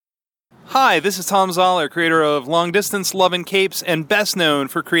Hi, this is Tom Zoller, creator of Long Distance, Love and Capes, and best known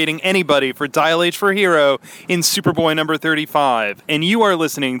for creating anybody for Dial H for Hero in Superboy number 35. And you are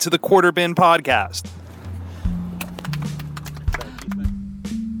listening to the Quarter Bin Podcast.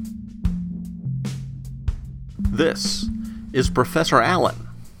 This is Professor Allen,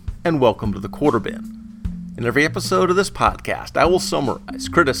 and welcome to the Quarter Bin. In every episode of this podcast, I will summarize,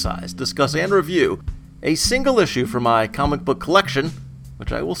 criticize, discuss, and review a single issue from my comic book collection,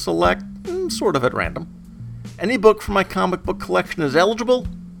 which I will select sort of at random. Any book from my comic book collection is eligible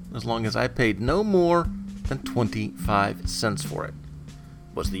as long as I paid no more than 25 cents for it.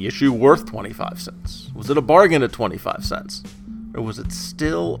 Was the issue worth 25 cents? Was it a bargain at 25 cents? Or was it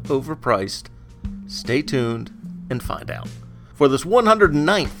still overpriced? Stay tuned and find out. For this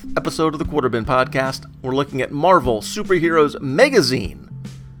 109th episode of the Quarter Bin Podcast, we're looking at Marvel Superheroes Magazine,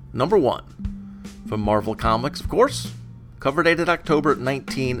 number 1. From Marvel Comics, of course. Cover dated October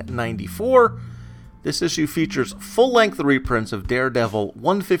 1994. This issue features full-length reprints of Daredevil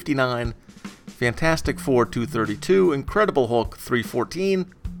 159, Fantastic Four 232, Incredible Hulk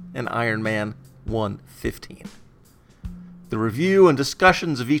 314, and Iron Man 115. The review and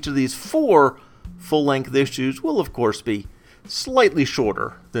discussions of each of these 4 full-length issues will, of course, be slightly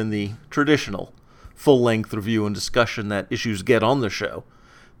shorter than the traditional full-length review and discussion that issues get on the show.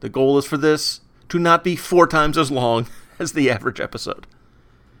 The goal is for this to not be 4 times as long as the average episode.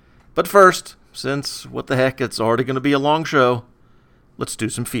 But first, since what the heck, it's already going to be a long show, let's do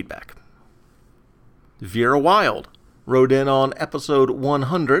some feedback. Vera Wild wrote in on episode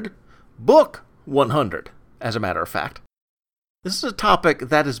 100, book 100, as a matter of fact. This is a topic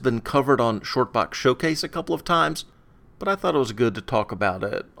that has been covered on Shortbox Showcase a couple of times, but I thought it was good to talk about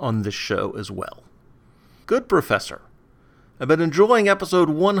it on this show as well. Good Professor, I've been enjoying episode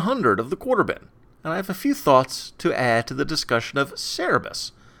 100 of the Quarter Bin, and I have a few thoughts to add to the discussion of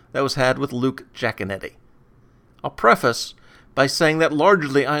Cerebus that was had with Luke Giaconetti. I'll preface by saying that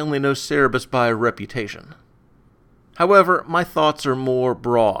largely I only know Cerebus by reputation. However, my thoughts are more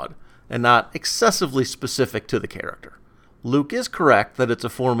broad and not excessively specific to the character. Luke is correct that it's a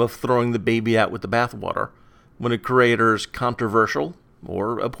form of throwing the baby out with the bathwater when a creator's controversial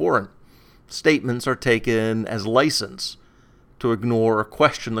or abhorrent statements are taken as license to ignore or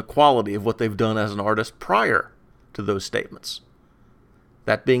question the quality of what they've done as an artist prior to those statements.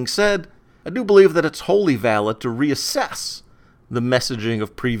 That being said, I do believe that it's wholly valid to reassess the messaging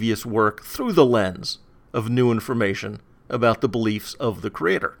of previous work through the lens of new information about the beliefs of the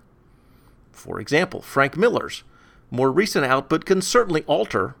creator. For example, Frank Miller's more recent output can certainly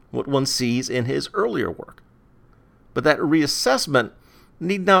alter what one sees in his earlier work. But that reassessment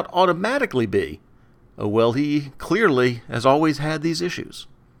need not automatically be, oh well, he clearly has always had these issues.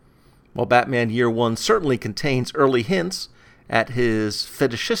 While Batman Year One certainly contains early hints at his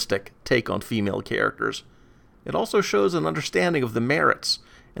fetishistic take on female characters, it also shows an understanding of the merits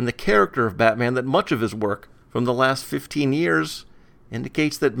and the character of Batman that much of his work from the last 15 years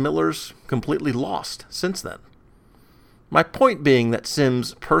indicates that Miller's completely lost since then. My point being that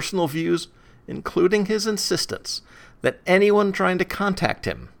Sim's personal views, including his insistence that anyone trying to contact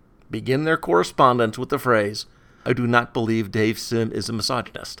him begin their correspondence with the phrase, "I do not believe Dave Sim is a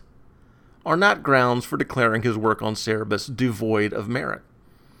misogynist," are not grounds for declaring his work on Cerebus devoid of merit.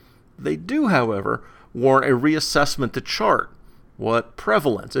 They do, however, warrant a reassessment to chart what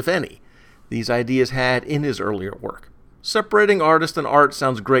prevalence, if any, these ideas had in his earlier work. Separating artist and art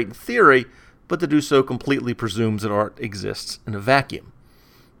sounds great in theory, but to do so completely presumes that art exists in a vacuum.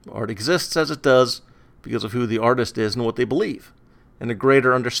 Art exists as it does because of who the artist is and what they believe. And a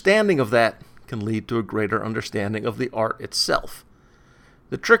greater understanding of that can lead to a greater understanding of the art itself.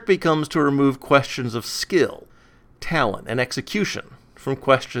 The trick becomes to remove questions of skill, talent, and execution from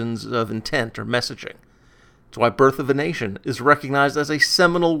questions of intent or messaging. It's why Birth of a Nation is recognized as a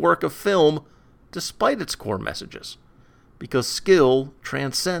seminal work of film despite its core messages, because skill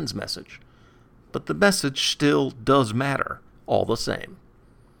transcends message. But the message still does matter, all the same.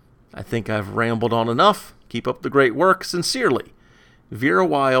 I think I've rambled on enough. Keep up the great work. Sincerely, Vera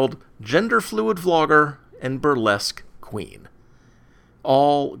Wild, gender-fluid vlogger and burlesque queen.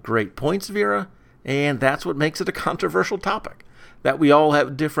 All great points, Vera, and that's what makes it a controversial topic. That we all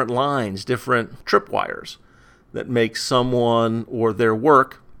have different lines, different tripwires that make someone or their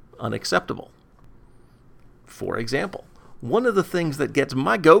work unacceptable. For example, one of the things that gets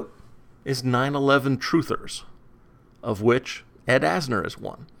my goat is 9/11 truthers, of which Ed Asner is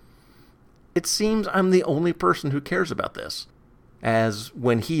one. It seems I'm the only person who cares about this, as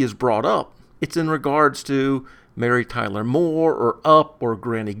when he is brought up, it's in regards to Mary Tyler Moore or Up or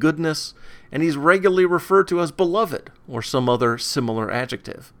Granny Goodness, and he's regularly referred to as beloved or some other similar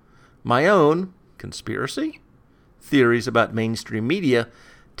adjective, My own conspiracy theories about mainstream media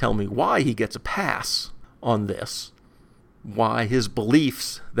tell me why he gets a pass on this, why his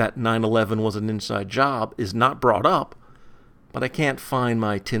beliefs that 9/11 was an inside job is not brought up, but I can't find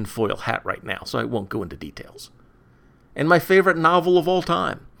my tinfoil hat right now, so I won't go into details. And my favorite novel of all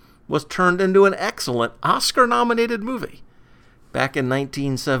time was turned into an excellent Oscar-nominated movie back in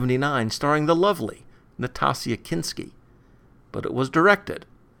 1979, starring the lovely Nastassja Kinski. But it was directed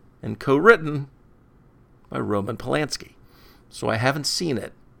and co-written by Roman Polanski, so I haven't seen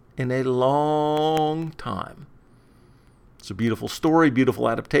it in a long time. It's a beautiful story, beautiful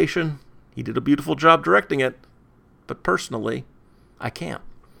adaptation. He did a beautiful job directing it, but personally, I can't.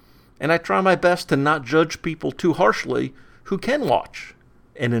 And I try my best to not judge people too harshly who can watch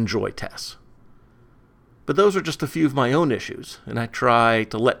and enjoy Tess. But those are just a few of my own issues, and I try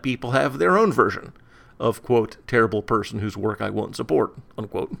to let people have their own version of, quote, terrible person whose work I won't support,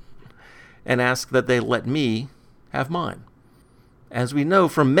 unquote, and ask that they let me have mine. As we know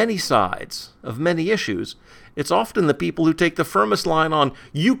from many sides of many issues, it's often the people who take the firmest line on,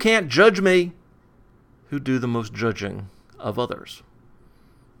 "You can't judge me," who do the most judging of others.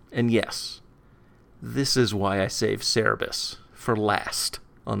 And yes, this is why I saved Cerebus for last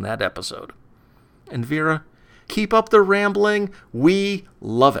on that episode. And Vera, keep up the rambling. We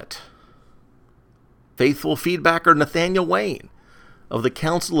love it. Faithful feedbacker Nathaniel Wayne of the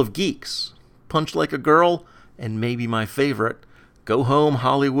Council of Geeks, Punch Like a Girl, and maybe my favorite, Go Home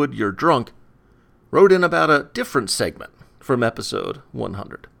Hollywood, You're Drunk, wrote in about a different segment from episode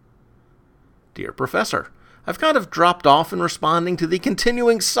 100. Dear Professor, I've kind of dropped off in responding to the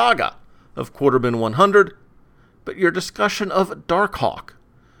continuing saga of Quarterbin 100, but your discussion of Darkhawk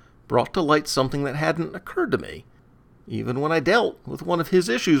brought to light something that hadn't occurred to me, even when I dealt with one of his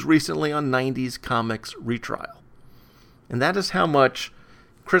issues recently on 90s Comics Retrial. And that is how much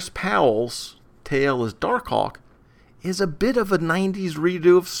Chris Powell's tale as Darkhawk is a bit of a 90s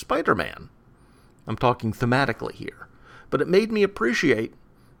redo of Spider-Man. I'm talking thematically here, but it made me appreciate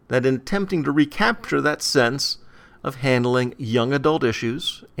that in attempting to recapture that sense of handling young adult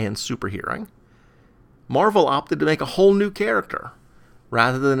issues and superheroing, Marvel opted to make a whole new character,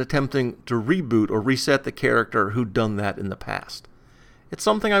 rather than attempting to reboot or reset the character who'd done that in the past. It's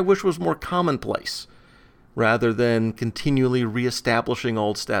something I wish was more commonplace, rather than continually reestablishing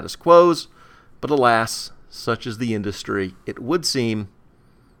old status quos, but alas, such is the industry, it would seem.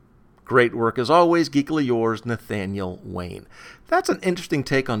 Great work as always, geekily yours, Nathaniel Wayne. That's an interesting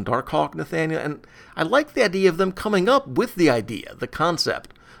take on Darkhawk, Nathaniel, and I like the idea of them coming up with the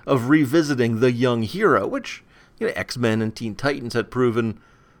concept of revisiting the young hero, which X-Men and Teen Titans had proven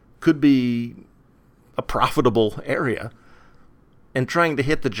could be a profitable area, and trying to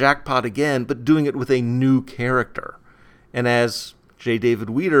hit the jackpot again, but doing it with a new character. And as J. David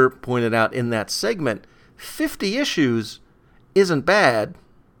Weeder pointed out in that segment, 50 issues isn't bad,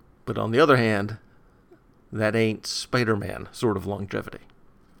 but on the other hand, that ain't Spider-Man sort of longevity.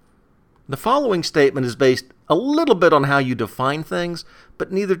 The following statement is based a little bit on how you define things,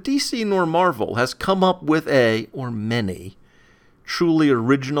 but neither DC nor Marvel has come up with or many, truly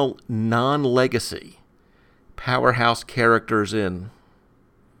original, non-legacy powerhouse characters in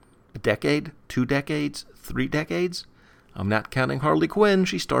a decade, 2 decades, 3 decades. I'm not counting Harley Quinn,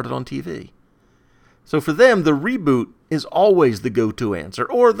 she started on TV. So for them, the reboot is always the go-to answer,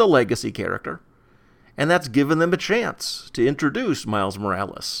 or the legacy character. And that's given them a chance to introduce Miles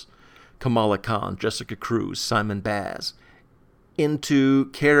Morales, Kamala Khan, Jessica Cruz, Simon Baz, into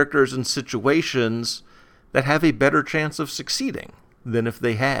characters and situations that have a better chance of succeeding than if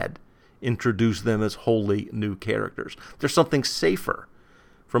they had introduced them as wholly new characters. There's something safer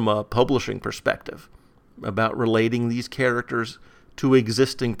from a publishing perspective about relating these characters to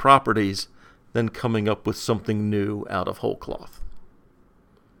existing properties than coming up with something new out of whole cloth.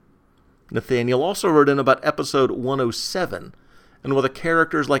 Nathaniel also wrote in about episode 107 and whether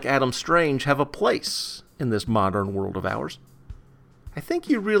characters like Adam Strange have a place in this modern world of ours. I think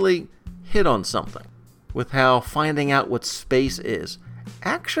you really hit on something with how finding out what space is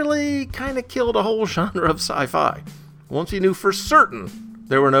actually kind of killed a whole genre of sci-fi. Once you knew for certain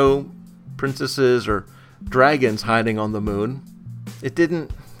there were no princesses or dragons hiding on the moon, it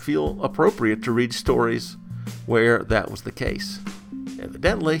didn't feel appropriate to read stories where that was the case.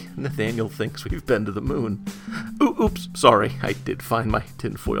 Evidently, Nathaniel thinks we've been to the moon. Oops, sorry, I did find my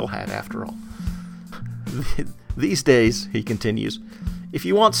tinfoil hat after all. These days, he continues, if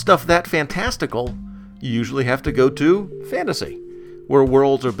you want stuff that fantastical, you usually have to go to fantasy, where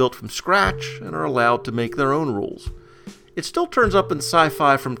worlds are built from scratch and are allowed to make their own rules. It still turns up in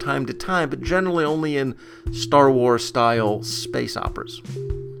sci-fi from time to time, but generally only in Star Wars-style space operas.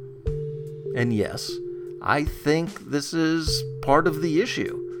 And yes, I think this is part of the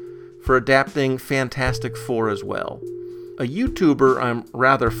issue for adapting Fantastic Four as well. A YouTuber I'm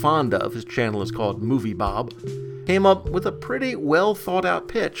rather fond of, his channel is called Movie Bob, came up with a pretty well thought out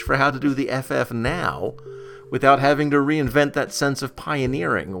pitch for how to do the FF now without having to reinvent that sense of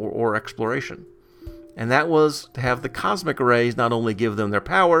pioneering or exploration. And that was to have the cosmic rays not only give them their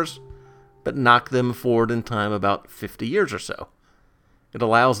powers, but knock them forward in time about 50 years or so. It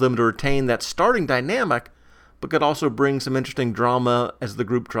allows them to retain that starting dynamic, but could also bring some interesting drama as the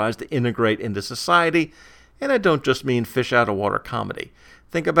group tries to integrate into society. And I don't just mean fish out of water comedy.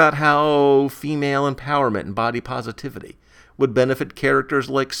 Think about how female empowerment and body positivity would benefit characters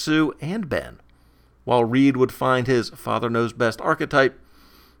like Sue and Ben, while Reed would find his father knows best archetype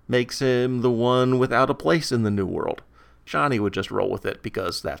makes him the one without a place in the new world. Johnny would just roll with it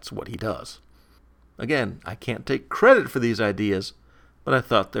because that's what he does. Again, I can't take credit for these ideas, but I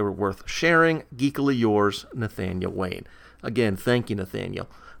thought they were worth sharing. Geekily yours, Nathaniel Wayne. Again, thank you, Nathaniel.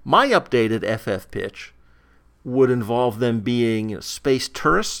 My updated FF pitch would involve them being space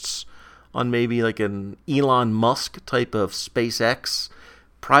tourists on maybe like an Elon Musk type of SpaceX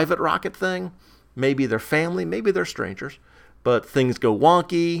private rocket thing. Maybe they're family, maybe they're strangers, but things go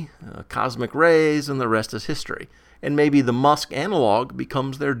wonky, cosmic rays, and the rest is history. And maybe the Musk analog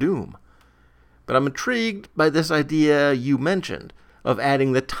becomes their doom. But I'm intrigued by this idea you mentioned of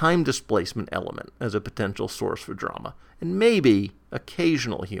adding the time displacement element as a potential source for drama, and maybe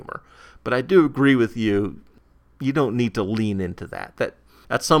occasional humor. But I do agree with you, you don't need to lean into that. That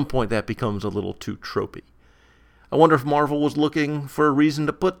at some point that becomes a little too tropey. I wonder if Marvel was looking for a reason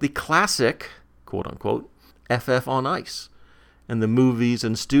to put the classic, quote-unquote, FF on ice, and the movies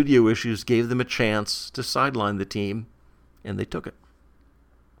and studio issues gave them a chance to sideline the team, and they took it.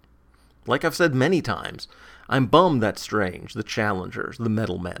 Like I've said many times, I'm bummed that Strange, the Challengers, the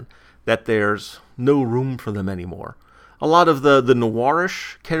Metal Men, that there's no room for them anymore. A lot of the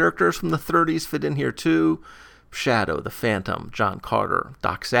noirish characters from the 30s fit in here too. Shadow, the Phantom, John Carter,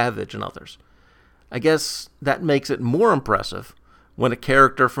 Doc Savage, and others. I guess that makes it more impressive when a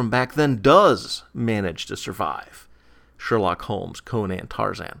character from back then does manage to survive. Sherlock Holmes, Conan,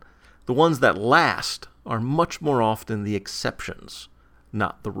 Tarzan. The ones that last are much more often the exceptions,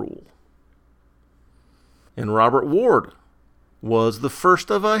 not the rule. And Robert Ward was the first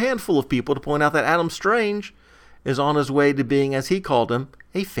of a handful of people to point out that Adam Strange is on his way to being, as he called him,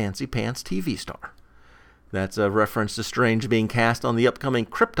 a fancy pants TV star. That's a reference to Strange being cast on the upcoming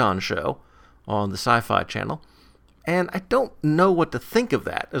Krypton show on the Sci-Fi Channel. And I don't know what to think of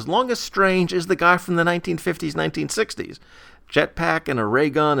that, as long as Strange is the guy from the 1950s, 1960s. Jetpack and a ray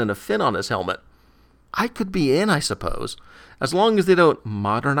gun and a fin on his helmet. I could be in, I suppose. As long as they don't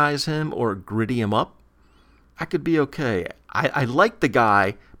modernize him or gritty him up, I could be okay. I like the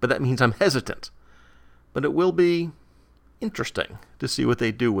guy, but that means I'm hesitant. But it will be interesting to see what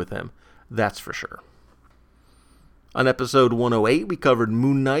they do with him, that's for sure. On episode 108, we covered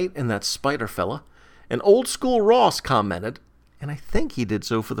Moon Knight and that spider fella, and Old School Ross commented, and I think he did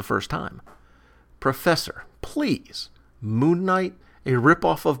so for the first time. Professor, please, Moon Knight, a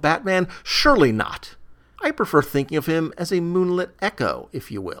ripoff of Batman? Surely not. I prefer thinking of him as a moonlit echo,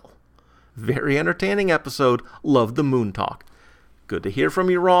 if you will. Very entertaining episode. Loved the moon talk. Good to hear from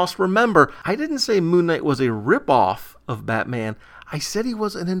you, Ross. Remember, I didn't say Moon Knight was a ripoff of Batman. I said he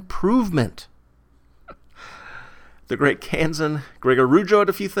was an improvement. The great Kansan Gregor Rujo had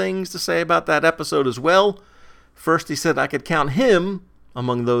a few things to say about that episode as well. First, he said I could count him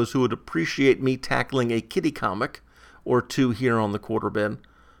among those who would appreciate me tackling a kiddie comic or two here on the Quarter Bin,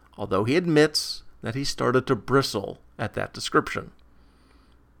 although he admits that he started to bristle at that description.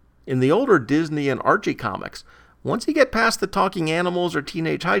 In the older Disney and Archie comics, once you get past the talking animals or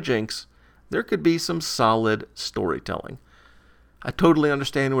teenage hijinks, there could be some solid storytelling. I totally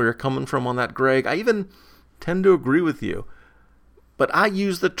understand where you're coming from on that, Greg. I even tend to agree with you. But I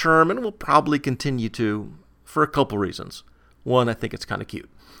use the term, and will probably continue to, for a couple reasons. One, I think it's kind of cute.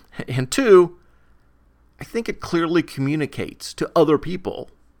 And two, I think it clearly communicates to other people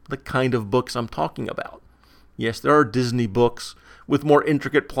the kind of books I'm talking about. Yes, there are Disney books with more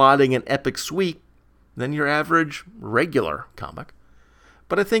intricate plotting and epic sweep than your average regular comic.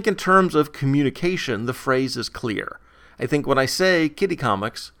 But I think in terms of communication, the phrase is clear. I think when I say kiddie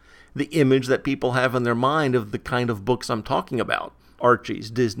comics, the image that people have in their mind of the kind of books I'm talking about,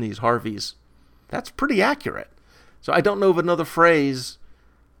 Archie's, Disney's, Harvey's, that's pretty accurate. So I don't know of another phrase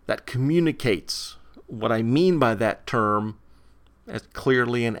that communicates what I mean by that term as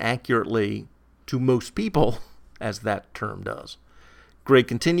clearly and accurately to most people as that term does. Greg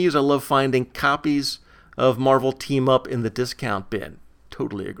continues, I love finding copies of Marvel Team Up in the discount bin.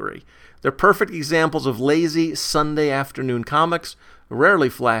 totally agree. They're perfect examples of lazy Sunday afternoon comics, rarely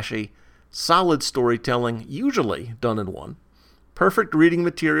flashy, solid storytelling, usually done in one. Perfect reading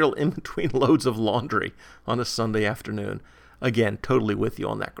material in between loads of laundry on a Sunday afternoon. Again, totally with you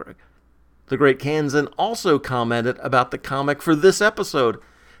on that, Greg. The great Kansan also commented about the comic for this episode.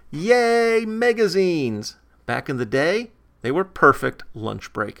 Yay, magazines! Back in the day, they were perfect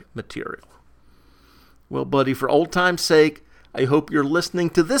lunch break material. Well, buddy, for old time's sake, I hope you're listening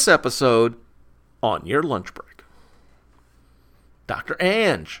to this episode on your lunch break. Dr.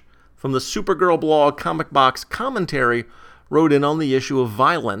 Ange from the Supergirl blog Comic Box Commentary wrote in on the issue of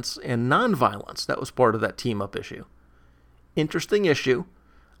violence and nonviolence that was part of that team-up issue. Interesting issue.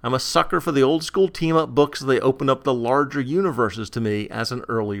 I'm a sucker for the old-school team-up books. They open up the larger universes to me as an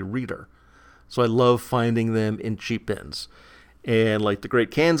early reader. So I love finding them in cheap bins. And like the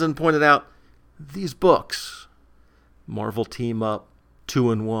great Kansan pointed out, these books, Marvel Team-Up,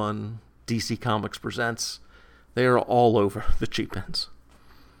 2-in-1, DC Comics Presents, they are all over the cheap bins.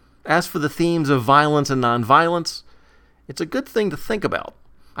 As for the themes of violence and nonviolence, it's a good thing to think about.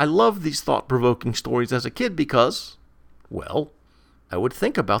 I loved these thought-provoking stories as a kid because, well, I would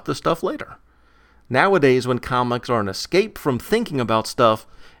think about this stuff later. Nowadays, when comics are an escape from thinking about stuff,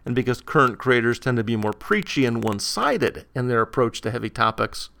 and because current creators tend to be more preachy and one-sided in their approach to heavy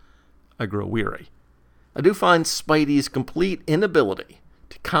topics, I grow weary. I do find Spidey's complete inability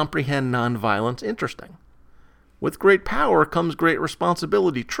to comprehend nonviolence interesting. With great power comes great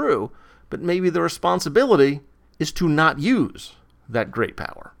responsibility, true, but maybe the responsibility is to not use that great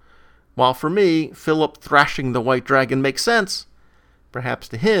power. While for me, Philip thrashing the White Dragon makes sense, perhaps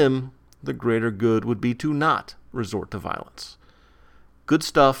to him, the greater good would be to not resort to violence. Good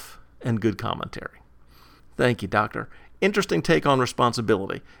stuff and good commentary. Thank you, Doctor. Interesting take on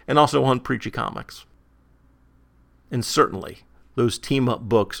responsibility, and also on preachy comics. And certainly, those team-up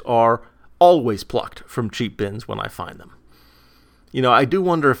books are always plucked from cheap bins when I find them. You know, I do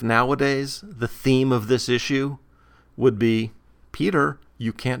wonder if nowadays the theme of this issue would be, Peter,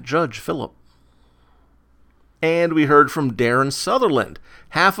 you can't judge Philip. And we heard from Darren Sutherland,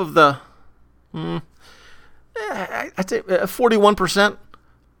 half of the, I'd say 41%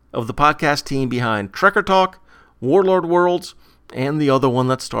 of the podcast team behind Trekker Talk, Warlord Worlds, and the other one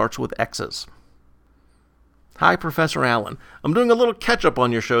that starts with X's. Hi, Professor Allen. I'm doing a little catch-up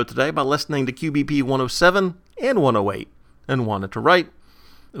on your show today by listening to QBP 107 and 108, and wanted to write.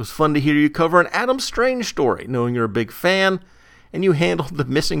 It was fun to hear you cover an Adam Strange story, knowing you're a big fan, and you handled the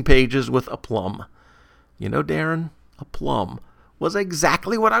missing pages with aplomb. You know, Darren, aplomb was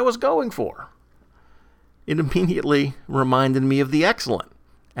exactly what I was going for. It immediately reminded me of the excellent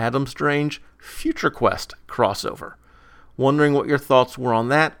Adam Strange Future Quest crossover. Wondering what your thoughts were on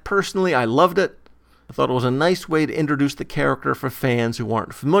that. Personally, I loved it. I thought it was a nice way to introduce the character for fans who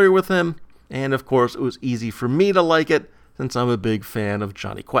aren't familiar with him, and of course it was easy for me to like it since I'm a big fan of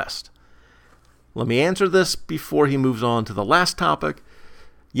Johnny Quest. Let me answer this before he moves on to the last topic.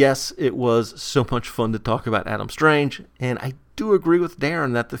 Yes, it was so much fun to talk about Adam Strange, and I do agree with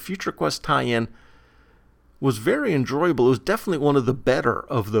Darren that the Future Quest tie-in was very enjoyable. It was definitely one of the better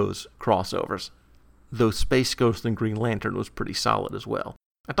of those crossovers, though Space Ghost and Green Lantern was pretty solid as well.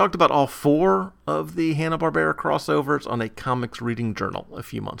 I talked about all 4 of the Hanna-Barbera crossovers on a comics reading journal a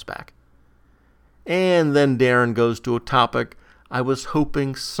few months back. And then Darren goes to a topic I was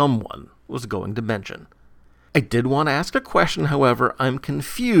hoping someone was going to mention. I did want to ask a question, however. I'm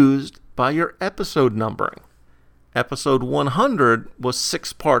confused by your episode numbering. Episode 100 was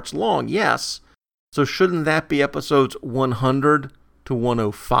 6 parts long, yes. So shouldn't that be episodes 100 to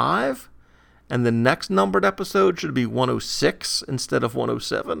 105? And the next numbered episode should be 106 instead of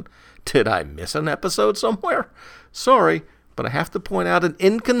 107? Did I miss an episode somewhere? Sorry, but I have to point out an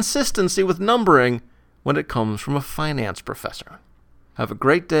inconsistency with numbering when it comes from a finance professor. Have a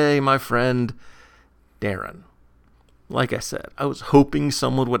great day, my friend, Darren. Like I said, I was hoping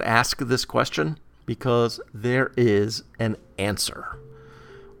someone would ask this question because there is an answer.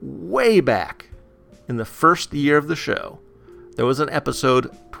 Way back in the first year of the show, there was an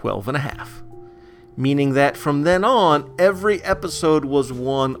episode 12 and a half. Meaning that from then on, every episode was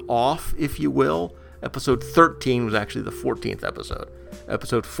one off, if you will. Episode 13 was actually the 14th episode.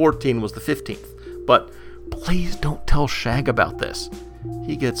 Episode 14 was the 15th. But please don't tell Shag about this.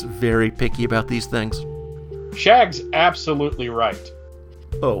 He gets very picky about these things. Shag's absolutely right.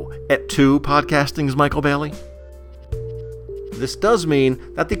 Oh, at 2 podcastings, Michael Bailey? This does mean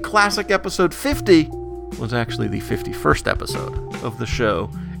that the classic episode 50 was actually the 51st episode of the show,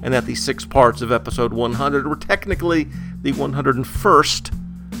 and that the 6 parts of episode 100 were technically the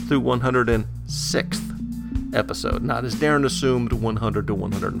 101st through 106th episode, not as Darren assumed 100 to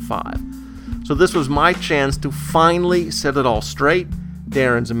 105. So this was my chance to finally set it all straight.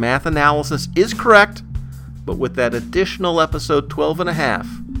 Darren's math analysis is correct, but with that additional episode 12 and a half,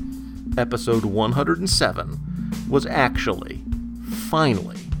 episode 107 was actually,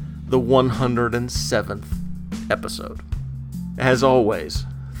 finally, the 107th episode. As always,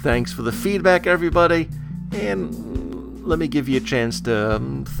 thanks for the feedback, everybody, and let me give you a chance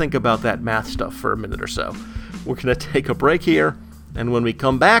to think about that math stuff for a minute or so. We're going to take a break here, and when we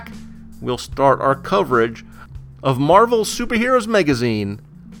come back, we'll start our coverage of Marvel Superheroes Magazine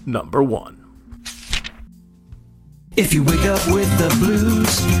 #1. If you wake up with the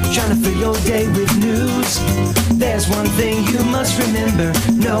blues, trying to fill your day with news, there's one thing you must remember: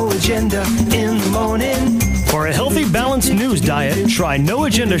 no agenda in the morning. For a healthy, balanced news diet, try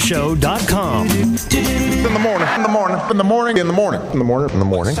NoAgendaShow.com. In the morning, in the morning, in the morning, in the morning, in the morning, in the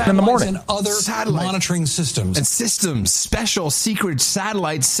morning, in the morning. And other satellite monitoring systems. And systems, special secret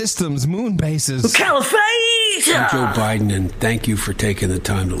satellite systems, moon bases. Caliphate! I'm Joe Biden, and thank you for taking the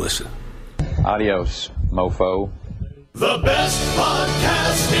time to listen. Adios, mofo. The best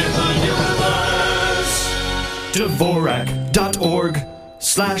podcast in the universe.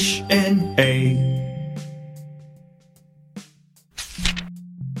 Dvorak.org/NA.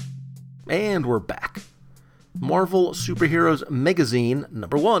 And we're back. Marvel Superheroes Magazine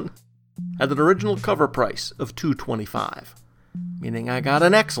 #1 had an original cover price of $225, meaning I got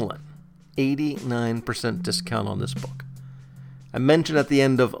an excellent 89% discount on this book. I mentioned at the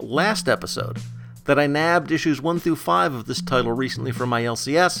end of last episode that I nabbed issues 1 through 5 of this title recently from my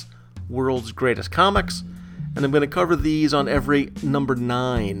LCS, World's Greatest Comics, and I'm going to cover these on every number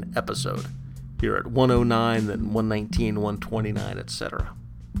 9 episode, here at 109, then 119, 129, etc.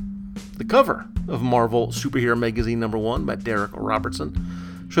 The cover of Marvel Superhero Magazine #1 by Derek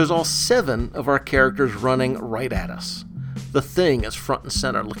Robertson shows all 7 of our characters running right at us. The Thing is front and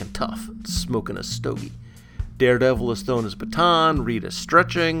center, looking tough, smoking a stogie. Daredevil is throwing his baton, Reed is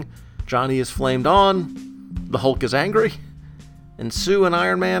stretching, Johnny is flamed on, the Hulk is angry, and Sue and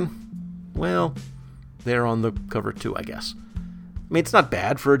Iron Man, well, they're on the cover too, I guess. I mean, it's not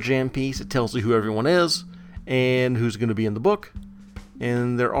bad for a jam piece. It tells you who everyone is and who's going to be in the book.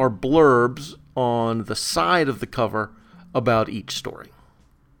 And there are blurbs on the side of the cover about each story.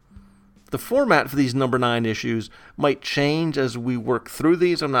 The format for these number 9 issues might change as we work through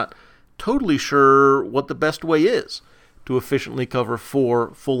these. I'm not totally sure what the best way is to efficiently cover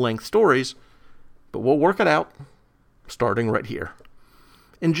 4 full-length stories, but we'll work it out, starting right here.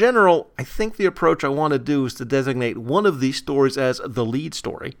 In general, I think the approach I want to do is to designate one of these stories as the lead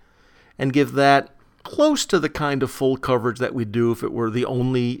story, and give that close to the kind of full coverage that we'd do if it were the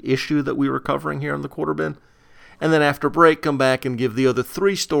only issue that we were covering here on the Quarter Bin. And then after break, come back and give the other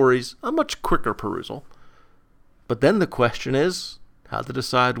 3 stories a much quicker perusal. But then the question is how to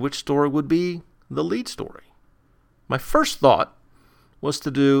decide which story would be the lead story. My first thought was to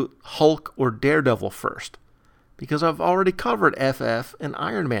do Hulk or Daredevil first, because I've already covered FF and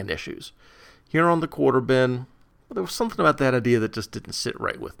Iron Man issues here on the Quarter Bin, but there was something about that idea that just didn't sit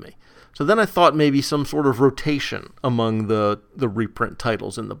right with me. So then I thought maybe some sort of rotation among the reprint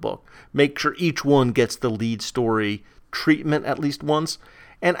titles in the book. Make sure each one gets the lead story treatment at least once.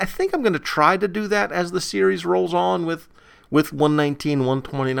 And I think I'm going to try to do that as the series rolls on with 119,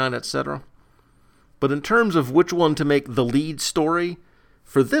 129, etc. But in terms of which one to make the lead story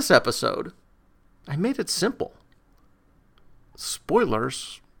for this episode, I made it simple.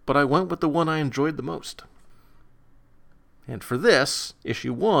 Spoilers, but I went with the one I enjoyed the most. And for this,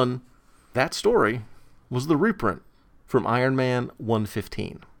 issue 1, that story was the reprint from Iron Man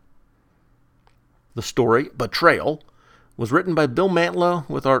 115. The story, Betrayal, was written by Bill Mantlo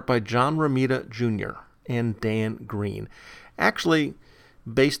with art by John Romita Jr. and Dan Green. Actually,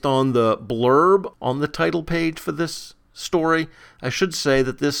 based on the blurb on the title page for this story, I should say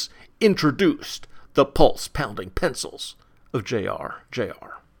that this introduced the pulse-pounding pencils of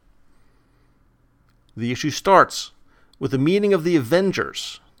J.R.J.R. The issue starts with the meeting of the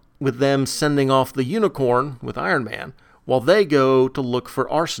Avengers, with them sending off the Unicorn with Iron Man, while they go to look for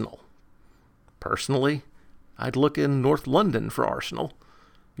Arsenal. Personally, I'd look in North London for Arsenal,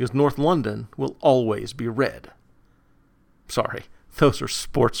 because North London will always be red. Sorry, those are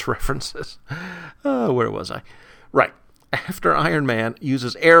sports references. Where was I? Right. After Iron Man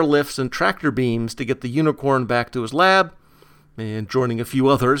uses airlifts and tractor beams to get the Unicorn back to his lab, and joining a few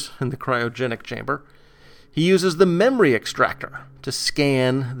others in the cryogenic chamber, he uses the memory extractor to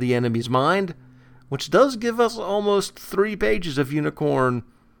scan the enemy's mind, which does give us almost 3 pages of Unicorn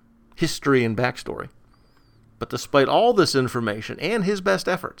history and backstory. But despite all this information and his best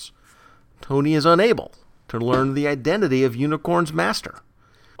efforts, Tony is unable to learn the identity of Unicorn's master.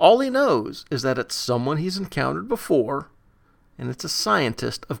 All he knows is that it's someone he's encountered before, and it's a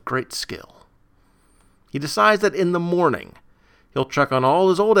scientist of great skill. He decides that in the morning, he'll check on all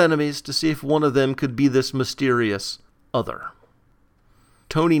his old enemies to see if one of them could be this mysterious other.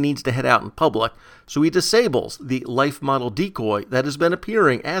 Tony needs to head out in public, so he disables the life model decoy that has been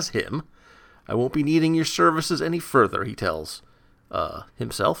appearing as him. I won't be needing your services any further, he tells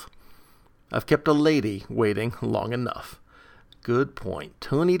himself. I've kept a lady waiting long enough. Good point.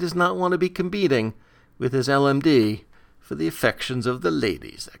 Tony does not want to be competing with his LMD for the affections of the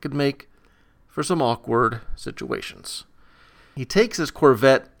ladies. That could make for some awkward situations. He takes his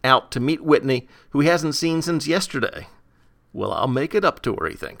Corvette out to meet Whitney, who he hasn't seen since yesterday. Well, I'll make it up to her,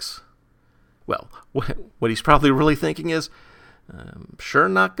 he thinks. Well, what he's probably really thinking is, I'm sure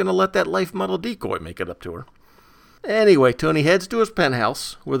not going to let that life model decoy make it up to her. Anyway, Tony heads to his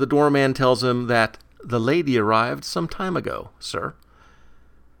penthouse, where the doorman tells him that the lady arrived some time ago, sir.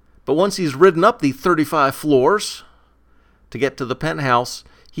 But once he's ridden up the 35 floors to get to the penthouse,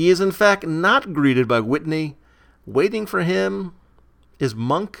 he is in fact not greeted by Whitney. Waiting for him is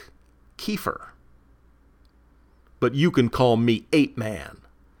Monk Kiefer. But you can call me Ape Man.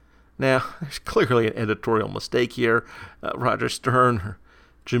 Now, there's clearly an editorial mistake here. Roger Stern or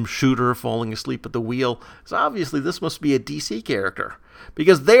Jim Shooter falling asleep at the wheel. So obviously this must be a DC character,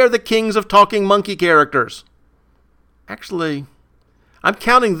 because they are the kings of talking monkey characters. Actually, I'm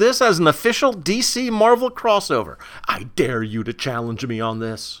counting this as an official DC Marvel crossover. I dare you to challenge me on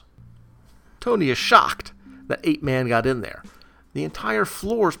this. Tony is shocked that Ape Man got in there. The entire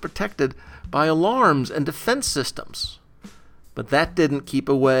floor is protected by alarms and defense systems. But that didn't keep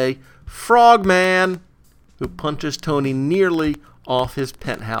away Frogman, who punches Tony nearly off his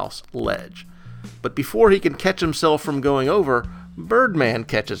penthouse ledge. But before he can catch himself from going over, Birdman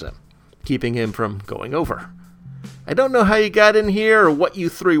catches him, keeping him from going over. I don't know how you got in here or what you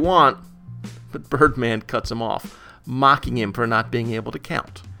three want, but Birdman cuts him off, mocking him for not being able to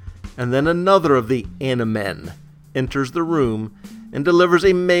count. And then another of the Animen enters the room and delivers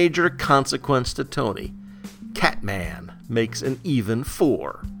a major consequence to Tony. Catman makes an even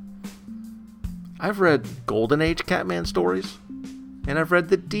 4. I've read Golden Age Catman stories, and I've read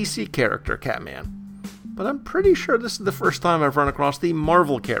the DC character Catman, but I'm pretty sure this is the first time I've run across the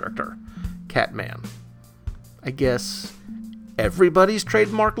Marvel character Catman. I guess everybody's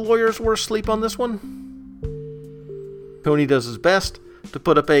trademark lawyers were asleep on this one. Tony does his best to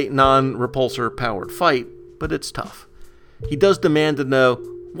put up a non-repulsor powered fight, but it's tough. He does demand to know,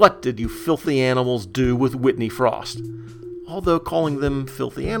 what did you filthy animals do with Whitney Frost? Although calling them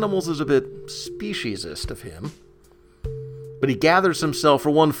filthy animals is a bit speciesist of him. But he gathers himself for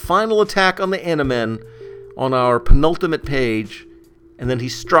one final attack on the Animen on our penultimate page, and then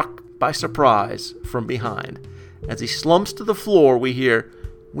he's struck by surprise from behind. As he slumps to the floor, we hear,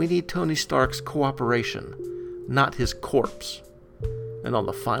 we need Tony Stark's cooperation, not his corpse. And on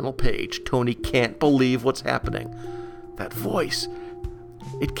the final page, Tony can't believe what's happening. That voice.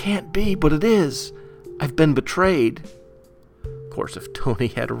 It can't be, but it is. I've been betrayed. Of course, if Tony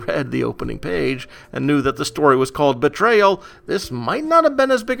had read the opening page and knew that the story was called Betrayal, this might not have been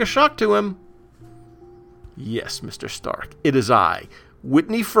as big a shock to him. Yes, Mr. Stark, it is I,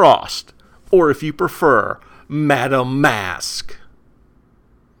 Whitney Frost, or if you prefer, Madam Mask.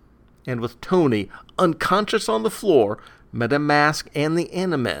 And with Tony unconscious on the floor, Madam Mask and the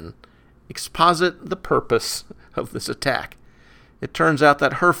Animen exposit the purpose of this attack. It turns out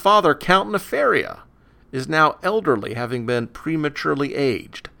that her father, Count Nefaria, is now elderly, having been prematurely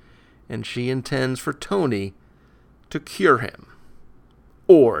aged, and she intends for Tony to cure him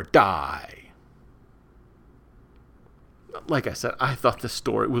or die. Like I said, I thought this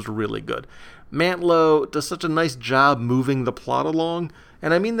story was really good. Mantlo does such a nice job moving the plot along,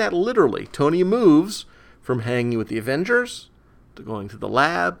 and I mean that literally. Tony moves from hanging with the Avengers to going to the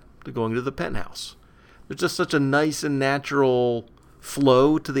lab to going to the penthouse. There's just such a nice and natural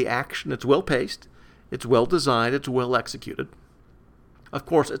flow to the action. It's well paced, it's well designed, it's well executed. Of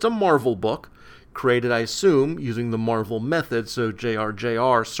course, it's a Marvel book, created, I assume, using the Marvel method, so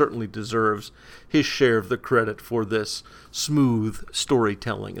JRJR certainly deserves his share of the credit for this smooth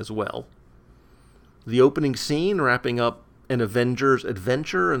storytelling as well. The opening scene wrapping up an Avengers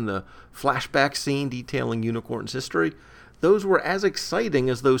adventure and the flashback scene detailing Unicorn's history, those were as exciting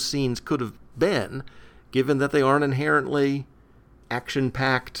as those scenes could have been, given that they aren't inherently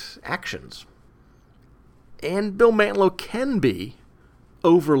action-packed actions. And Bill Mantlo can be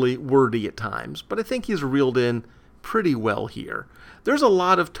overly wordy at times, but I think he's reeled in pretty well here. There's a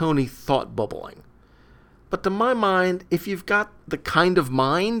lot of Tony thought bubbling. But to my mind, if you've got the kind of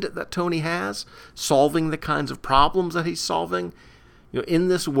mind that Tony has, solving the kinds of problems that he's solving, in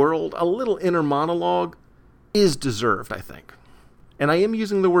this world, a little inner monologue is deserved, I think. And I am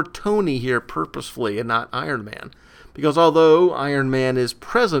using the word Tony here purposefully and not Iron Man, because although Iron Man is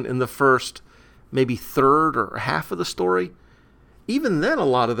present in the first, maybe third or half of the story, even then a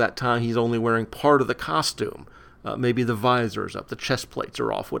lot of that time he's only wearing part of the costume. Maybe the visor's up, the chest plates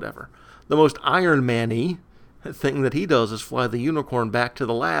are off, whatever. The most Iron Man-y thing that he does is fly the unicorn back to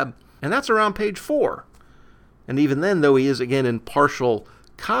the lab, and that's around page 4. And even then, though he is again in partial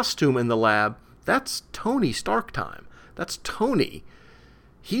costume in the lab, that's Tony Stark time. That's Tony.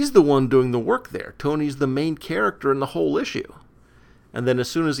 He's the one doing the work there. Tony's the main character in the whole issue. And then as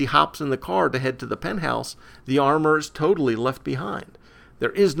soon as he hops in the car to head to the penthouse, the armor is totally left behind.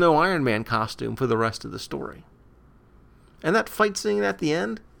 There is no Iron Man costume for the rest of the story. And that fight scene at the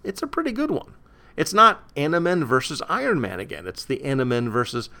end, it's a pretty good one. It's not Animen versus Iron Man again. It's the Animen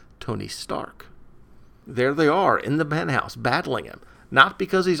versus Tony Stark. There they are in the penthouse battling him. Not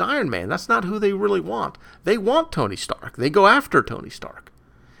because he's Iron Man. That's not who they really want. They want Tony Stark. They go after Tony Stark.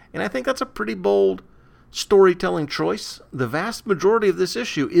 And I think that's a pretty bold storytelling choice. The vast majority of this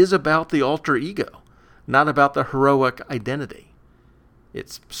issue is about the alter ego, not about the heroic identity.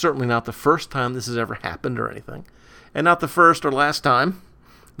 It's certainly not the first time this has ever happened or anything, and not the first or last time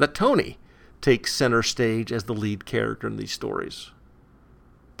that Tony takes center stage as the lead character in these stories.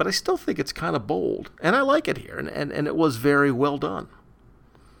 But I still think it's kind of bold, and I like it here, and it was very well done.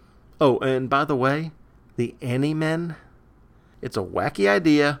 Oh, and by the way, the Animen, it's a wacky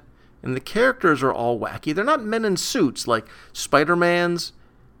idea, and the characters are all wacky. They're not men in suits like Spider-Man's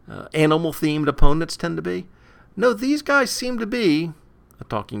animal-themed opponents tend to be. No, these guys seem to be a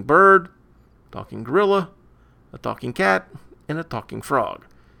talking bird, a talking gorilla, a talking cat, and a talking frog.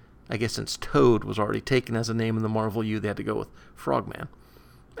 I guess since Toad was already taken as a name in the Marvel U, they had to go with Frogman.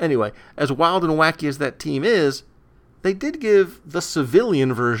 Anyway, as wild and wacky as that team is, they did give the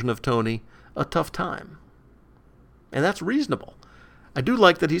civilian version of Tony a tough time. And that's reasonable. I do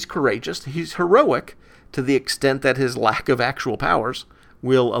like that he's courageous. He's heroic to the extent that his lack of actual powers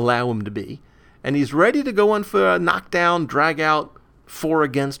will allow him to be. And he's ready to go in for a knockdown, drag-out,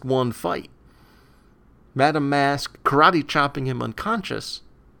 4-against-1 fight. Madame Mask karate chopping him unconscious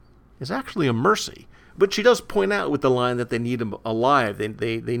is actually a mercy. But she does point out with the line that they need him alive.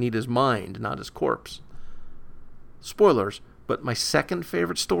 They need his mind, not his corpse. Spoilers, but my second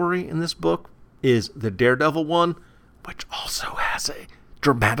favorite story in this book is the Daredevil one, which also has a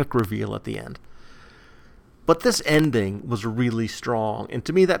dramatic reveal at the end. But this ending was really strong, and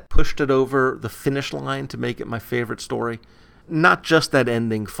to me that pushed it over the finish line to make it my favorite story. Not just that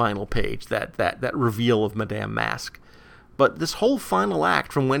ending final page, that reveal of Madame Mask, but this whole final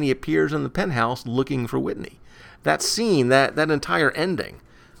act from when he appears in the penthouse looking for Whitney. That scene, that entire ending,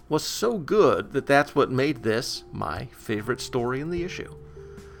 was so good that that's what made this my favorite story in the issue.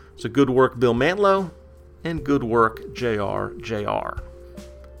 So good work, Bill Mantlo, and good work, JR.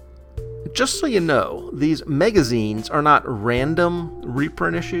 Just so you know, these magazines are not random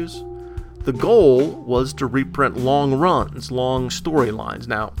reprint issues. The goal was to reprint long runs, long storylines.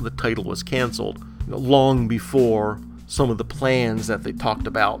 Now, the title was canceled long before some of the plans that they talked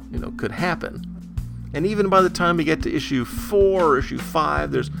about, could happen. And even by the time we get to issue 4 or issue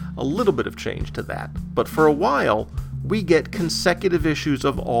 5, there's a little bit of change to that. But for a while, we get consecutive issues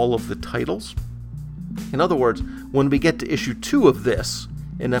of all of the titles. In other words, when we get to issue 2 of this,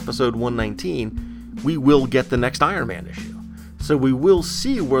 in episode 119, we will get the next Iron Man issue. So we will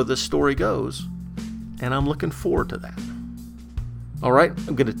see where this story goes, and I'm looking forward to that. Alright,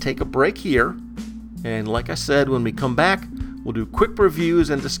 I'm going to take a break here, and like I said, when we come back, we'll do quick reviews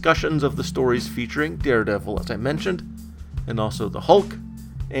and discussions of the stories featuring Daredevil, as I mentioned, and also the Hulk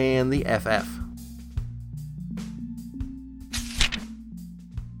and the FF.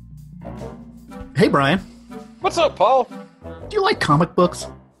 Hey, Brian. What's up, Paul? Do you like comic books?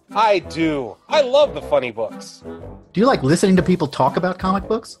 I do. I love the funny books. Do you like listening to people talk about comic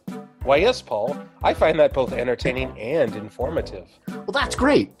books? Why, yes, Paul. I find that both entertaining and informative. Well, that's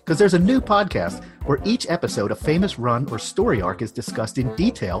great, because there's a new podcast where each episode, a famous run or story arc is discussed in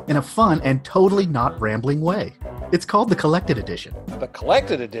detail in a fun and totally not rambling way. It's called The Collected Edition. The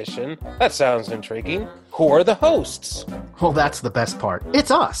Collected Edition? That sounds intriguing. Who are the hosts? Well, that's the best part.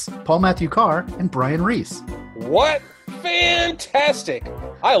 It's us, Paul Matthew Carr and Brian Reese. What? Fantastic!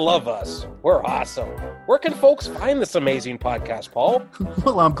 I love us. We're awesome. Where can folks find this amazing podcast, Paul?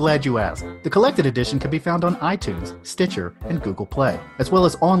 Well, I'm glad you asked. The Collected Edition can be found on iTunes, Stitcher, and Google Play, as well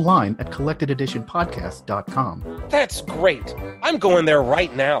as online at collectededitionpodcast.com. That's great. I'm going there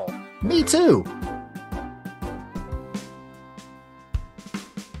right now. Me too.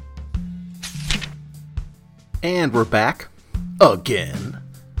 And we're back again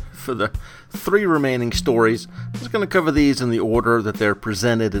for the 3 remaining stories. I'm just going to cover these in the order that they're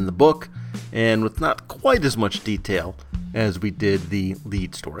presented in the book, and with not quite as much detail as we did the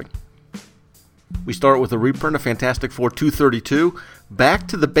lead story. We start with a reprint of Fantastic Four 232, Back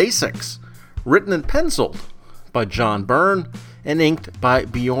to the Basics, written and penciled by John Byrne and inked by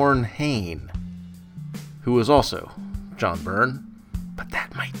Bjorn Hain, who is also John Byrne, but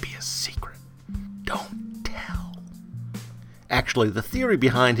that might be a secret. Don't tell. Actually, the theory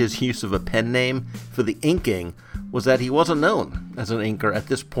behind his use of a pen name for the inking was that he wasn't known as an inker at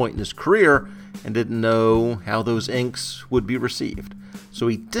this point in his career and didn't know how those inks would be received. So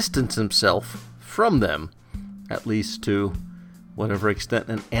he distanced himself from them, at least to whatever extent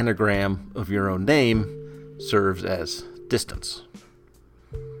an anagram of your own name serves as distance.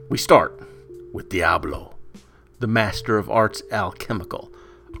 We start with Diablo, the master of arts alchemical.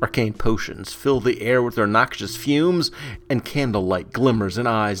 Arcane potions fill the air with their noxious fumes, and candlelight glimmers in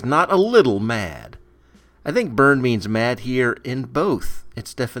eyes not a little mad. I think Byrne means mad here in both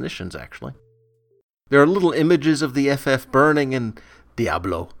its definitions, actually. There are little images of the FF burning, and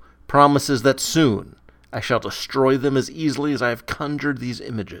Diablo promises that soon I shall destroy them as easily as I have conjured these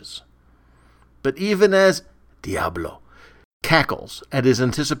images. But even as Diablo cackles at his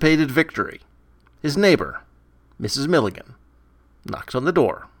anticipated victory, his neighbor, Mrs. Milligan, knocks on the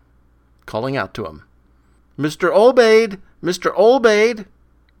door, calling out to him, "Mr. Obaid! Mr. Obaid!"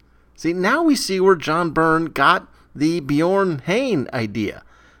 See, now we see where John Byrne got the Bjorn Hain idea.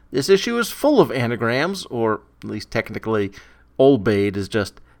 This issue is full of anagrams, or at least technically, Obaid is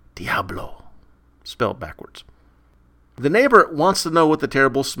just Diablo, spelled backwards. The neighbor wants to know what the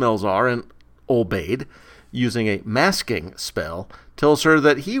terrible smells are, and Obaid, using a masking spell, tells her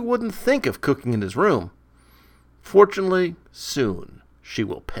that he wouldn't think of cooking in his room. Fortunately, soon she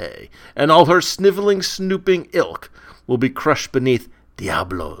will pay, and all her sniveling, snooping ilk will be crushed beneath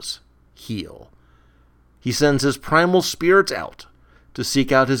Diablo's heel. He sends his primal spirits out to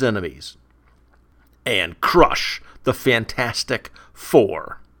seek out his enemies and crush the Fantastic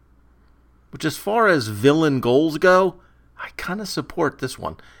Four. Which, as far as villain goals go, I kind of support this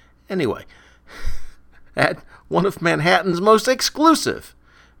one. Anyway, at one of Manhattan's most exclusive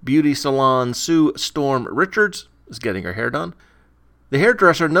beauty salon, Sue Storm Richards is getting her hair done. The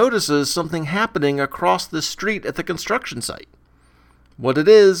hairdresser notices something happening across the street at the construction site. What it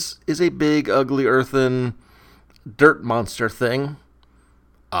is a big, ugly, earthen dirt monster thing.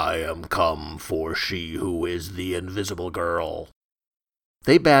 "I am come for she who is the invisible girl."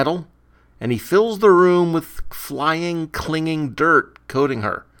 They battle, and he fills the room with flying, clinging dirt coating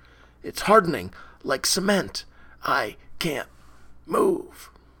her. It's hardening, like cement. I can't move.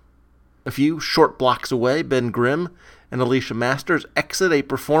 A few short blocks away, Ben Grimm and Alicia Masters exit a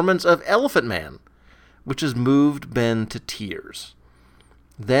performance of Elephant Man, which has moved Ben to tears.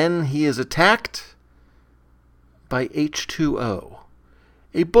 Then he is attacked by H2O.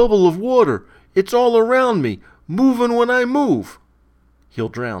 "A bubble of water. It's all around me, moving when I move." He'll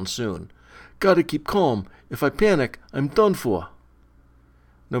drown soon. "Gotta keep calm. If I panic, I'm done for."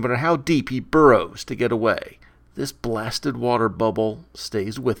 No matter how deep he burrows to get away, this blasted water bubble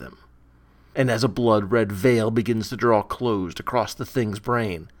stays with him. And as a blood-red veil begins to draw closed across the thing's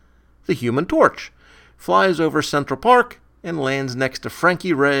brain, the Human Torch flies over Central Park and lands next to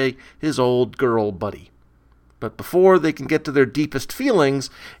Frankie Ray, his old girl buddy. But before they can get to their deepest feelings,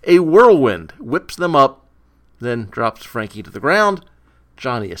 a whirlwind whips them up, then drops Frankie to the ground.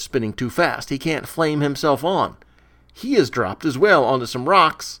 Johnny is spinning too fast. He can't flame himself on. He is dropped as well onto some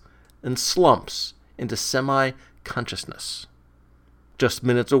rocks and slumps into semi-consciousness. Just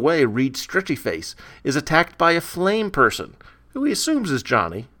minutes away, Reed Stretchyface is attacked by a flame person, who he assumes is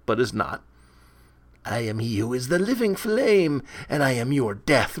Johnny, but is not. "I am he who is the living flame, and I am your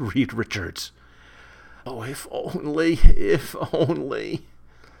death, Reed Richards." Oh, if only.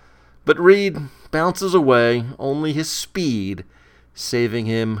 But Reed bounces away, only his speed saving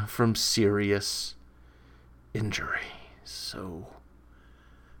him from serious injury. So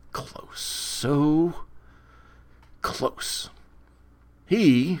close.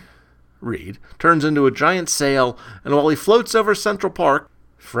 He, Reed, turns into a giant sail, and while he floats over Central Park,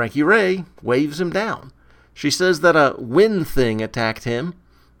 Frankie Ray waves him down. She says that a wind thing attacked him,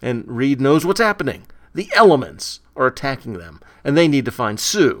 and Reed knows what's happening. The elements are attacking them, and they need to find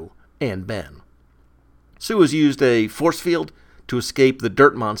Sue and Ben. Sue has used a force field to escape the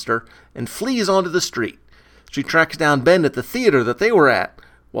dirt monster and flees onto the street. She tracks down Ben at the theater that they were at,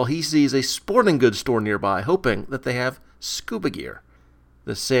 while he sees a sporting goods store nearby, hoping that they have scuba gear.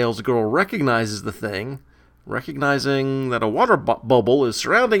 The salesgirl recognizes the thing, recognizing that a water bubble is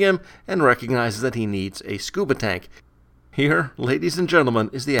surrounding him and recognizes that he needs a scuba tank. Here, ladies and gentlemen,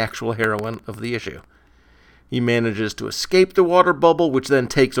 is the actual heroine of the issue. He manages to escape the water bubble, which then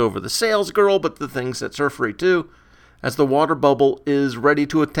takes over the salesgirl, but the Thing sets her free too. As the water bubble is ready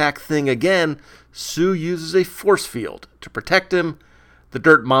to attack Thing again, Sue uses a force field to protect him. The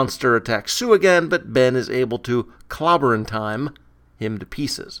dirt monster attacks Sue again, but Ben is able to clobber in time him to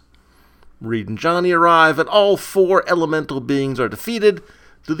pieces. Reed and Johnny arrive, and all 4 elemental beings are defeated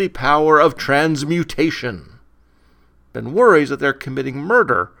through the power of transmutation. Ben worries that they're committing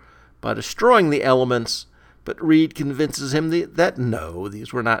murder by destroying the elements, but Reed convinces him that no,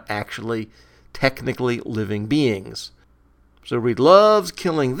 these were not actually technically living beings. So Reed loves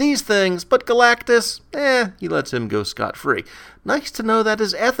killing these things, but Galactus, he lets him go scot-free. Nice to know that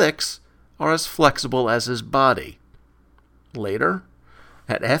his ethics are as flexible as his body. Later,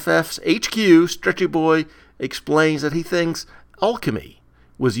 at FF's HQ, Stretchy Boy explains that he thinks alchemy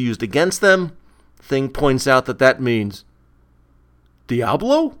was used against them. Thing points out that means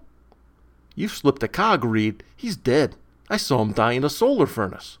Diablo? You've slipped a cog, Reed. He's dead. I saw him die in a solar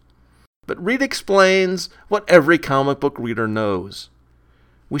furnace. But Reed explains what every comic book reader knows.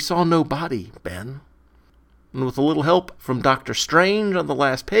 We saw no body, Ben. And with a little help from Dr. Strange on the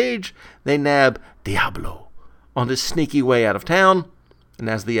last page, they nab Diablo on his sneaky way out of town. And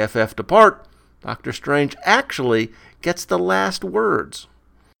as the FF depart, Dr. Strange actually gets the last words,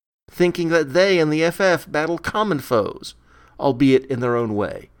 thinking that they and the FF battle common foes, albeit in their own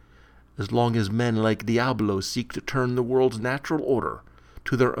way, as long as men like Diablo seek to turn the world's natural order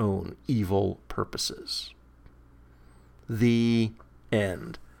to their own evil purposes. The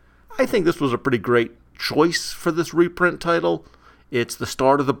end. I think this was a pretty great choice for this reprint title. It's the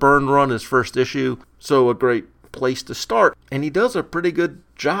start of the Byrne run, his first issue, so a great place to start. And he does a pretty good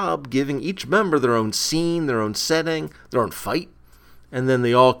job giving each member their own scene, their own setting, their own fight, and then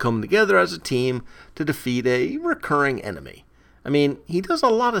they all come together as a team to defeat a recurring enemy. I mean, he does a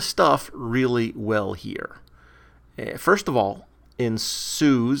lot of stuff really well here. First of all, in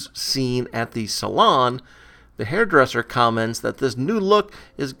Sue's scene at the salon, the hairdresser comments that this new look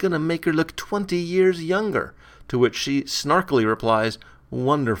is going to make her look 20 years younger, to which she snarkily replies,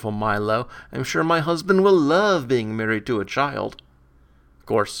 "Wonderful, Milo. I'm sure my husband will love being married to a child." Of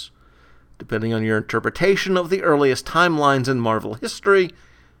course, depending on your interpretation of the earliest timelines in Marvel history,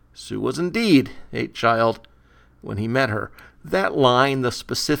 Sue was indeed a child when he met her. That line, the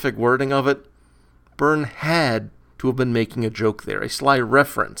specific wording of it, Byrne had to have been making a joke there, a sly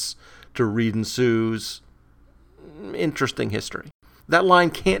reference to Reed and Sue's interesting history. That line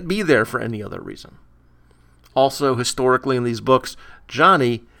can't be there for any other reason. Also, historically in these books,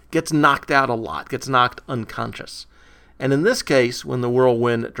 Johnny gets knocked out a lot, gets knocked unconscious. And in this case, when the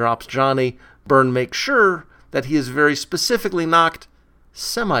whirlwind drops Johnny, Byrne makes sure that he is very specifically knocked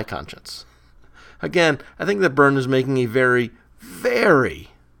semi-conscious. Again, I think that Byrne is making a very, very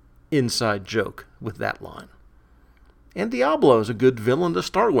inside joke with that line. And Diablo is a good villain to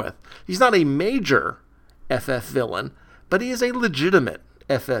start with. He's not a major FF villain, but he is a legitimate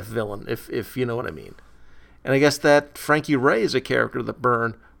FF villain, if you know what I mean. And I guess that Frankie Ray is a character that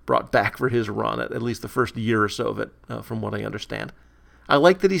Byrne brought back for his run, at least the first year or so of it, from what I understand. I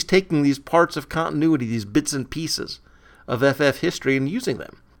like that he's taking these parts of continuity, these bits and pieces of FF history, and using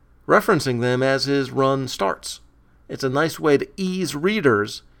them, referencing them as his run starts. It's a nice way to ease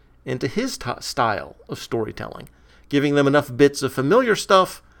readers into his style of storytelling, giving them enough bits of familiar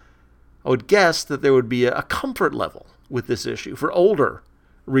stuff. I would guess that there would be a comfort level with this issue for older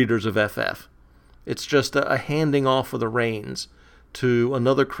readers of FF. It's just a handing off of the reins to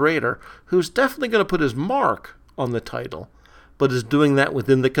another creator who's definitely going to put his mark on the title, but is doing that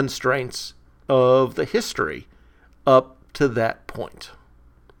within the constraints of the history up to that point.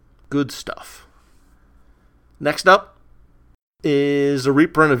 Good stuff. Next up is a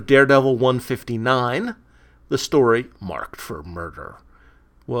reprint of Daredevil 159. The story, Marked for Murder,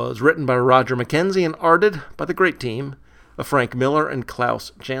 was written by Roger McKenzie and arted by the great team of Frank Miller and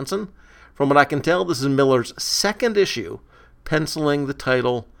Klaus Janson. From what I can tell, this is Miller's second issue, penciling the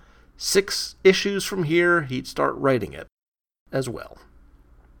title. 6 issues from here, he'd start writing it as well.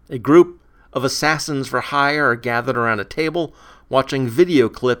 A group of assassins for hire are gathered around a table watching video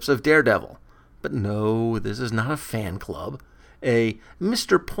clips of Daredevil. But no, this is not a fan club. A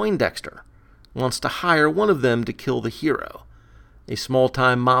Mr. Poindexter wants to hire one of them to kill the hero. A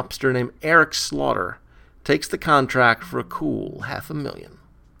small-time mobster named Eric Slaughter takes the contract for a cool $500,000.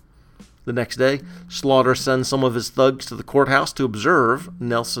 The next day, Slaughter sends some of his thugs to the courthouse to observe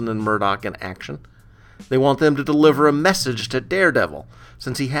Nelson and Murdoch in action. They want them to deliver a message to Daredevil,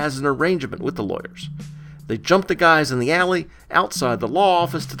 since he has an arrangement with the lawyers. They jump the guys in the alley outside the law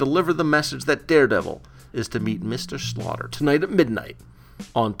office to deliver the message that Daredevil is to meet Mr. Slaughter tonight at midnight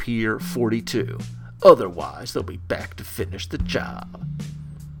on Pier 42. Otherwise, they'll be back to finish the job.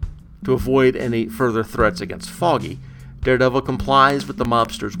 To avoid any further threats against Foggy, Daredevil complies with the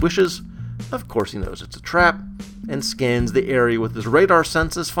mobster's wishes. Of course, he knows it's a trap, and scans the area with his radar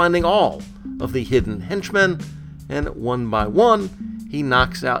senses, finding all of the hidden henchmen, and one by one, he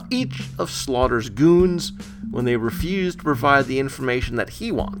knocks out each of Slaughter's goons when they refuse to provide the information that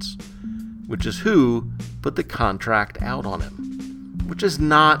he wants, which is who put the contract out on him, which is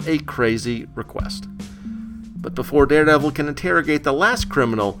not a crazy request. But before Daredevil can interrogate the last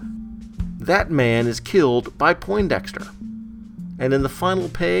criminal, that man is killed by Poindexter. And in the final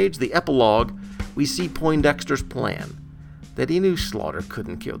page, the epilogue, we see Poindexter's plan, that he knew Slaughter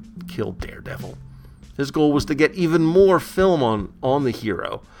couldn't kill Daredevil. His goal was to get even more film on the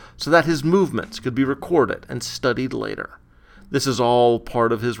hero, so that his movements could be recorded and studied later. This is all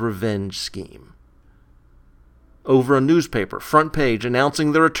part of his revenge scheme. Over a newspaper front page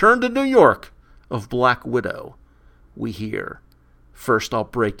announcing the return to New York of Black Widow, we hear, "First I'll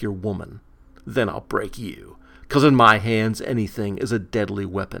break your woman, then I'll break you, 'cause in my hands anything is a deadly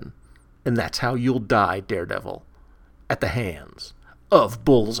weapon. And that's how you'll die, Daredevil, at the hands of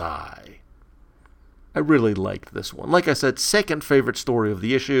Bullseye." I really liked this one. Like I said, second favorite story of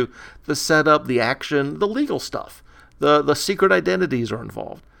the issue. The setup, the action, the legal stuff. The secret identities are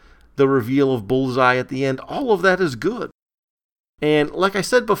involved. The reveal of Bullseye at the end, all of that is good. And like I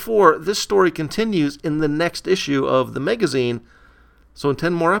said before, this story continues in the next issue of the magazine. So in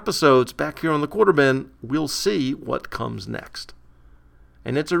 10 more episodes, back here on the Quarter Bin, we'll see what comes next.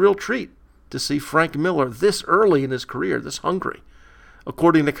 And it's a real treat to see Frank Miller this early in his career, this hungry.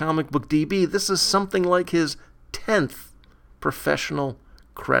 According to Comic Book DB, this is something like his 10th professional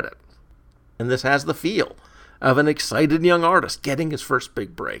credit. And this has the feel of an excited young artist getting his first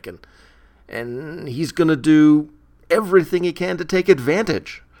big break. And he's going to do everything he can to take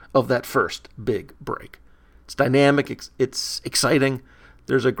advantage of that first big break. It's dynamic, it's exciting.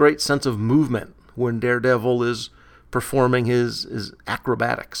 There's a great sense of movement when Daredevil is performing his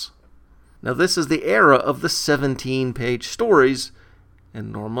acrobatics. Now, this is the era of the 17-page stories, and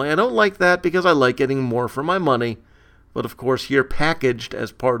normally I don't like that because I like getting more for my money. But of course, here packaged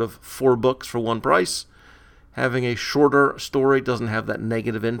as part of 4 books for one price, having a shorter story doesn't have that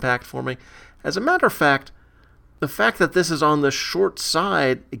negative impact for me. As a matter of fact, the fact that this is on the short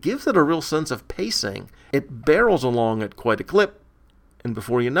side, it gives it a real sense of pacing. It barrels along at quite a clip, and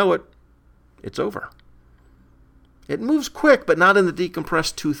before you know it, it's over. It moves quick, but not in the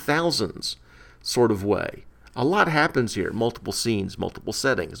decompressed 2000s sort of way. A lot happens here, multiple scenes, multiple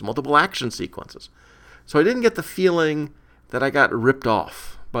settings, multiple action sequences. So I didn't get the feeling that I got ripped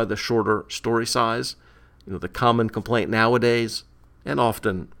off by the shorter story size. You know, the common complaint nowadays, and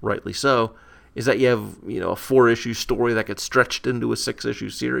often rightly so, is that you have, a 4-issue story that gets stretched into a 6-issue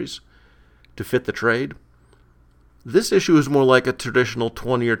series to fit the trade. This issue is more like a traditional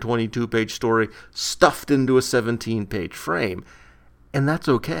 20 or 22-page story stuffed into a 17-page frame, and that's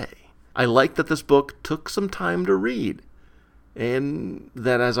okay. I like that this book took some time to read, and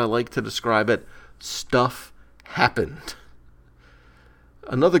that, as I like to describe it, stuff happened.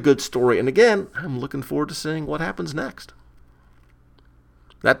 Another good story, and again, I'm looking forward to seeing what happens next.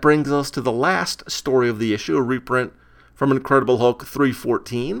 That brings us to the last story of the issue, a reprint from Incredible Hulk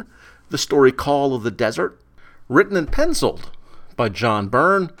 314, the story Call of the Desert, written and penciled by John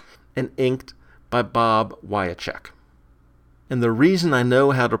Byrne and inked by Bob Wiacek. And the reason I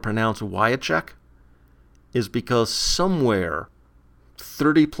know how to pronounce Wiacek is because somewhere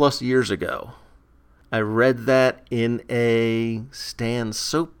 30 plus years ago, I read that in a Stan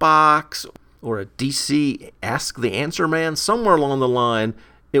Soapbox or a DC Ask the Answer Man. Somewhere along the line,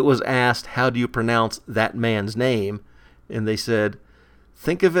 it was asked, how do you pronounce that man's name? And they said,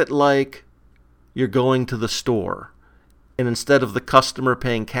 think of it like you're going to the store, and instead of the customer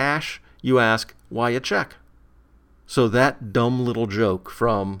paying cash, you ask, why a check? So that dumb little joke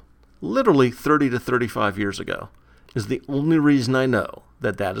from literally 30 to 35 years ago is the only reason I know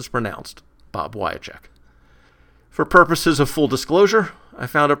that is pronounced Bob Wiacek. For purposes of full disclosure, I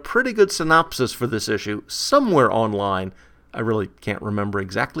found a pretty good synopsis for this issue somewhere online. I really can't remember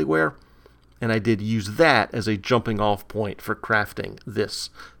exactly where, and I did use that as a jumping off point for crafting this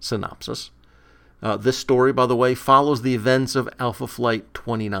synopsis. This story, by the way, follows the events of Alpha Flight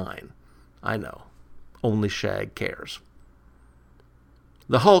 29. I know. Only Shag cares.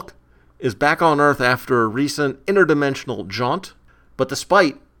 The Hulk is back on Earth after a recent interdimensional jaunt, but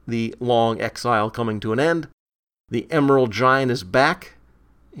despite the long exile coming to an end, the Emerald Giant is back,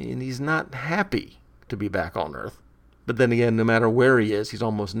 and he's not happy to be back on Earth. But then again, no matter where he is, he's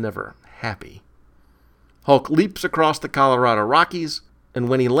almost never happy. Hulk leaps across the Colorado Rockies, and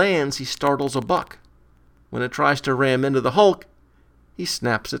when he lands, he startles a buck. When it tries to ram into the Hulk, he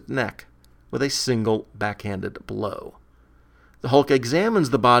snaps its neck with a single backhanded blow. The Hulk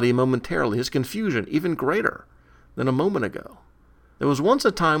examines the body momentarily, his confusion even greater than a moment ago. There was once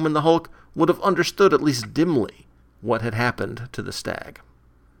a time when the Hulk would have understood at least dimly what had happened to the stag.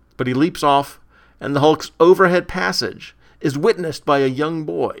 But he leaps off, and the Hulk's overhead passage is witnessed by a young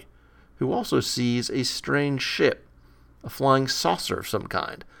boy who also sees a strange ship, a flying saucer of some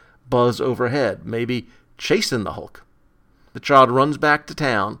kind, buzz overhead, maybe chasing the Hulk. The child runs back to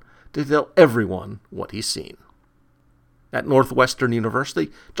town to tell everyone what he's seen. At Northwestern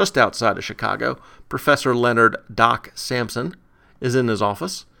University, just outside of Chicago, Professor Leonard Doc Samson is in his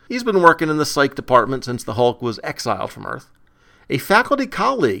office. He's been working in the psych department since the Hulk was exiled from Earth. A faculty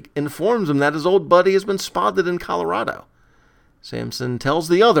colleague informs him that his old buddy has been spotted in Colorado. Samson tells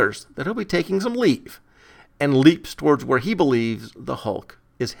the others that he'll be taking some leave and leaps towards where he believes the Hulk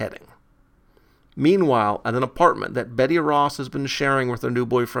is heading. Meanwhile, at an apartment that Betty Ross has been sharing with her new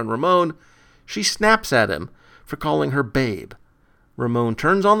boyfriend Ramon, she snaps at him for calling her babe. Ramon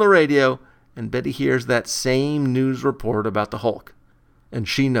turns on the radio, and Betty hears that same news report about the Hulk, and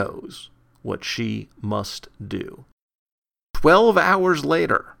she knows what she must do. 12 hours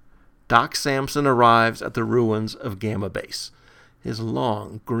later, Doc Samson arrives at the ruins of Gamma Base, his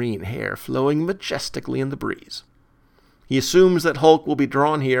long green hair flowing majestically in the breeze. He assumes that Hulk will be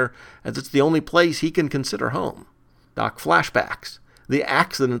drawn here as it's the only place he can consider home. Doc flashbacks the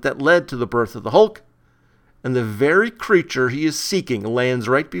accident that led to the birth of the Hulk, and the very creature he is seeking lands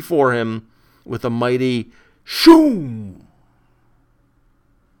right before him with a mighty shoom.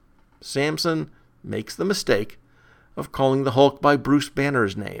 Samson makes the mistake of calling the Hulk by Bruce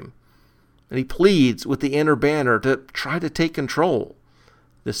Banner's name, and he pleads with the inner Banner to try to take control.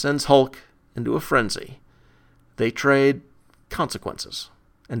 This sends Hulk into a frenzy. They trade consequences,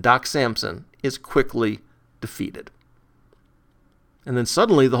 and Doc Samson is quickly defeated. And then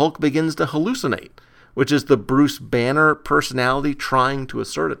suddenly the Hulk begins to hallucinate, which is the Bruce Banner personality trying to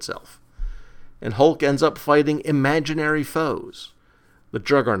assert itself. And Hulk ends up fighting imaginary foes: the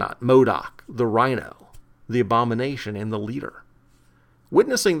Juggernaut, MODOK, the Rhino, the Abomination, and the Leader.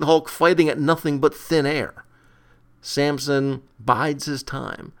 Witnessing the Hulk fighting at nothing but thin air, Samson bides his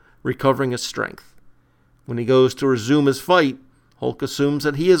time, recovering his strength. When he goes to resume his fight, Hulk assumes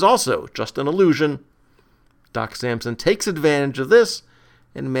that he is also just an illusion. Doc Samson takes advantage of this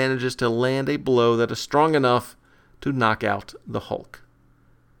and manages to land a blow that is strong enough to knock out the Hulk.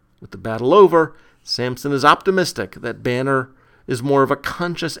 With the battle over, Samson is optimistic that Banner is more of a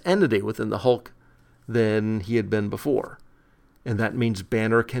conscious entity within the Hulk than he had been before. And that means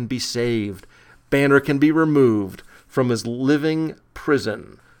Banner can be saved. Banner can be removed from his living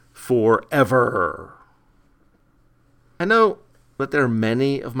prison forever. I know that there are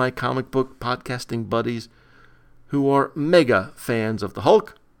many of my comic book podcasting buddies who are mega fans of the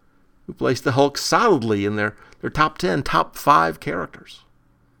Hulk, who place the Hulk solidly in their top 10, top 5 characters.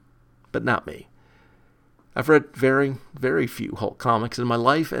 But not me. I've read very, very few Hulk comics in my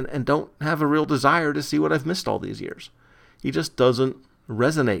life and don't have a real desire to see what I've missed all these years. He just doesn't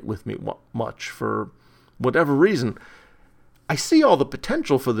resonate with me much for whatever reason. I see all the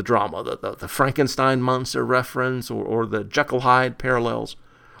potential for the drama, the Frankenstein monster reference or the Jekyll Hyde parallels,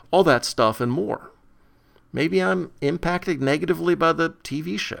 all that stuff and more. Maybe I'm impacted negatively by the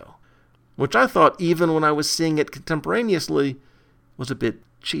TV show, which I thought, even when I was seeing it contemporaneously, was a bit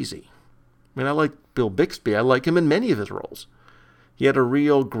cheesy. I mean, I like Bill Bixby. I like him in many of his roles. He had a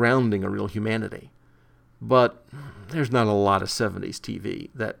real grounding, a real humanity. But there's not a lot of 70s TV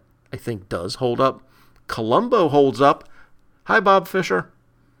that I think does hold up. Columbo holds up. Hi, Bob Fisher.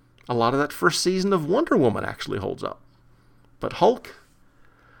 A lot of that first season of Wonder Woman actually holds up. But Hulk,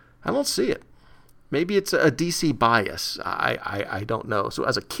 I don't see it. Maybe it's a DC bias. I don't know. So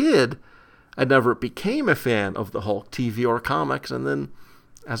as a kid, I never became a fan of the Hulk TV or comics. And then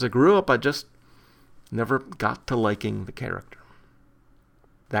as I grew up, I just never got to liking the character.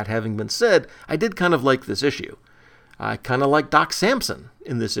 That having been said, I did kind of like this issue. I kind of like Doc Samson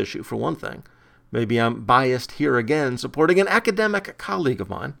in this issue, for one thing. Maybe I'm biased here again, supporting an academic colleague of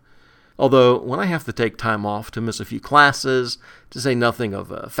mine. Although, when I have to take time off to miss a few classes, to say nothing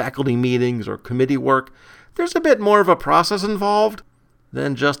of faculty meetings or committee work, there's a bit more of a process involved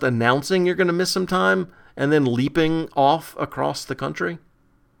than just announcing you're going to miss some time and then leaping off across the country.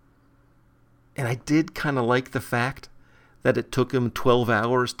 And I did kind of like the fact that it took him 12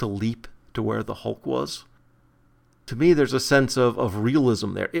 hours to leap to where the Hulk was. To me, there's a sense of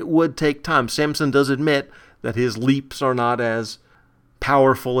realism there. It would take time. Samson does admit that his leaps are not as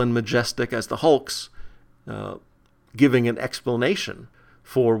powerful and majestic as the Hulk's, giving an explanation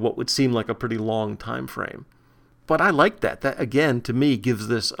for what would seem like a pretty long time frame. But I like that. That, again, to me, gives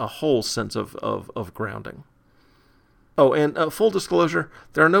this a whole sense of grounding. Oh, and full disclosure,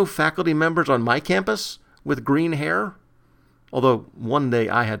 there are no faculty members on my campus with green hair, although one day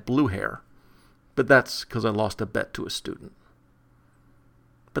I had blue hair. But that's because I lost a bet to a student.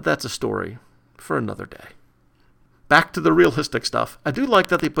 But that's a story for another day. Back to the realistic stuff. I do like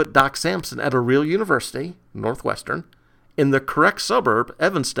that they put Doc Samson at a real university, Northwestern, in the correct suburb,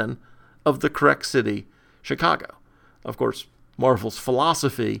 Evanston, of the correct city, Chicago. Of course, Marvel's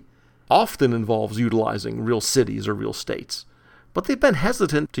philosophy often involves utilizing real cities or real states. But they've been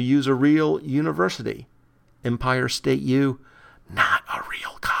hesitant to use a real university. Empire State U, not a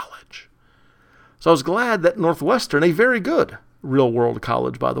real college. So I was glad that Northwestern, a very good real-world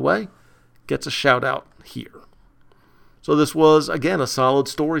college, by the way, gets a shout-out here. So this was, again, a solid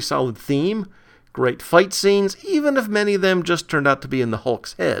story, solid theme, great fight scenes, even if many of them just turned out to be in the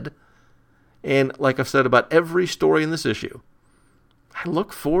Hulk's head. And like I've said about every story in this issue, I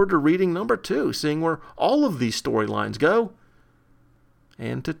look forward to reading number 2, seeing where all of these storylines go,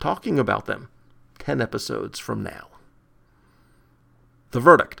 and to talking about them 10 episodes from now. The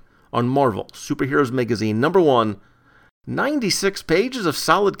verdict on Marvel Superheroes Magazine number 1, 96 pages of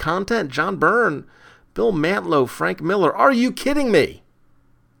solid content. John Byrne, Bill Mantlo, Frank Miller. Are you kidding me?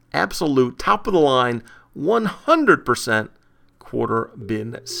 Absolute top of the line, 100% quarter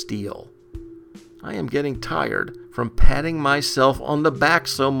bin steel. I am getting tired from patting myself on the back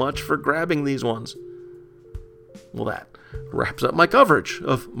so much for grabbing these ones. Well, that wraps up my coverage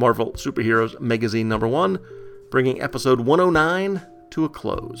of Marvel Superheroes Magazine number 1, bringing episode 109 to a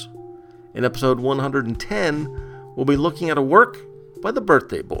close. In episode 110, we'll be looking at a work by the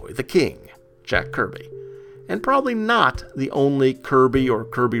birthday boy, the king, Jack Kirby. And probably not the only Kirby or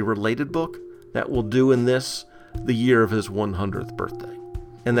Kirby-related book that we'll do in this, the year of his 100th birthday.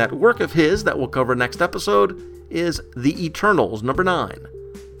 And that work of his that we'll cover next episode is The Eternals, number 9,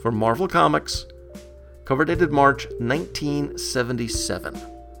 for Marvel Comics, cover dated March 1977.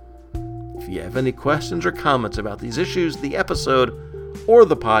 If you have any questions or comments about these issues, the episode, or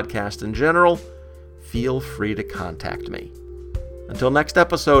the podcast in general, feel free to contact me. Until next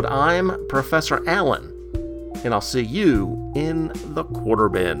episode, I'm Professor Allen, and I'll see you in the quarter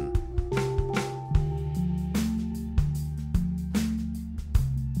bin.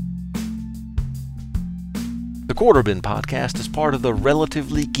 The Quarter Bin Podcast is part of the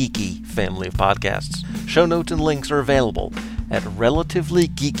Relatively Geeky family of podcasts. Show notes and links are available at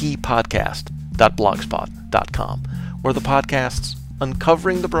relativelygeekypodcast.blogspot.com, where the podcasts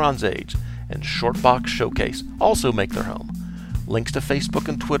Uncovering the Bronze Age and Shortbox Showcase also make their home. Links to Facebook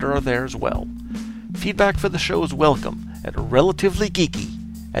and Twitter are there as well. Feedback for the show is welcome at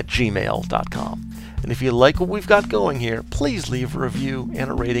relativelygeeky@gmail.com. And if you like what we've got going here, please leave a review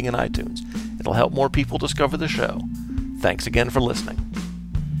and a rating in iTunes. It'll help more people discover the show. Thanks again for listening.